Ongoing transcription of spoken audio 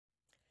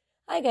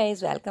Hi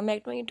guys, welcome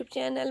back to my YouTube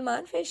channel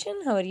Maan Fashion.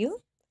 How are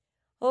you?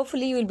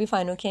 Hopefully you will be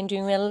fine, okay, and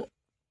doing well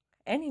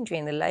and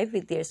enjoying the life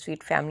with your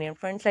sweet family and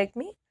friends like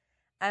me.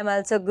 I'm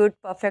also good,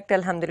 perfect,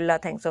 alhamdulillah,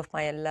 thanks of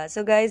my Allah.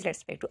 So guys,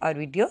 let's back to our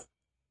video.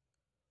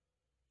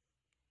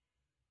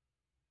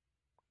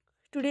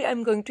 Today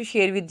I'm going to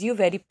share with you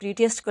very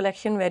prettiest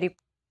collection, very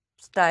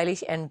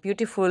stylish and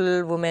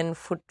beautiful women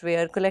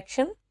footwear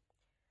collection.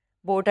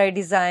 Bow tie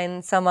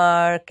design, some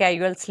are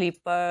casual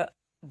sleeper,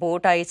 bow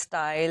tie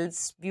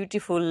styles,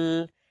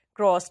 beautiful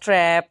cross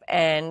strap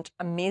and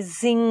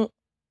amazing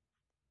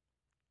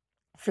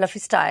fluffy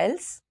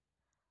styles,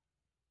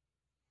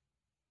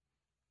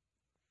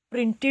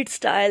 printed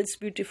styles,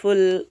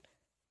 beautiful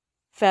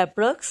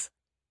fabrics.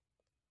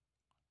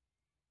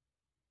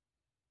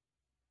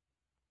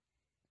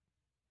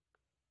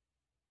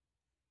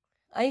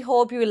 I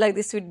hope you will like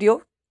this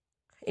video.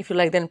 If you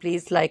like, then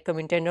please like,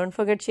 comment, and don't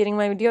forget sharing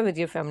my video with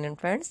your family and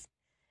friends.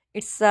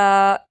 It's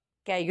a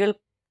casual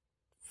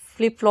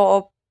flip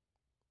flop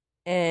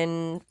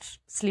and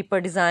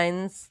slipper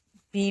designs,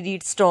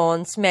 beaded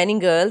stones. Many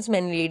girls,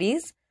 many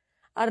ladies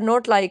are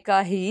not like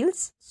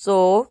heels,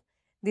 so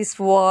this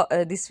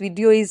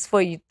video is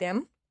for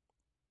them,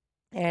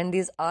 and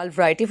this all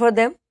variety for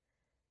them.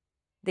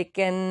 They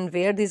can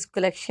wear this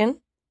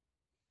collection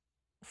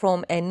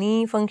from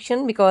any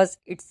function because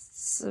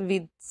it's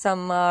with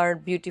some are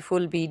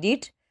beautiful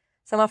beaded,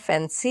 some are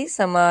fancy,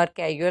 some are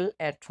casual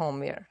at home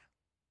wear.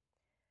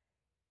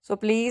 So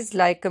please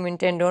like,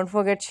 comment, and don't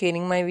forget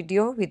sharing my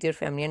video with your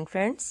family and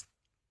friends.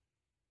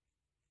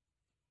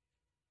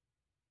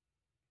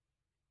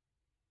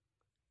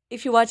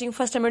 If you're watching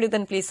first time video,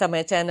 then please sub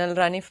my channel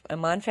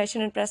Maan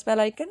Fashion and press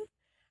bell icon.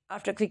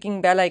 After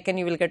clicking bell icon,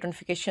 you will get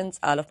notifications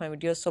all of my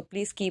videos. So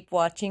please keep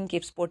watching,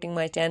 keep supporting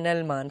my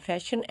channel Maan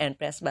Fashion and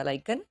press bell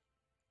icon.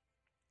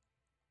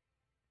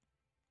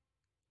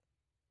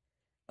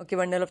 Okay,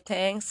 bundle of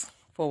thanks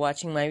for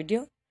watching my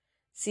video.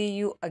 See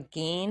you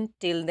again.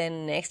 Till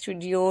then, next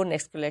video,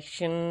 next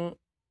collection.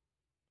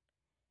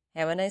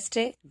 Have a nice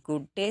day,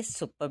 good day,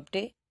 superb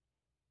day,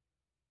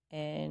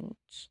 and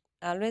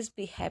always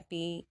be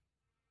happy.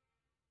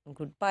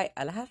 Goodbye.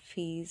 Allah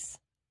Hafiz.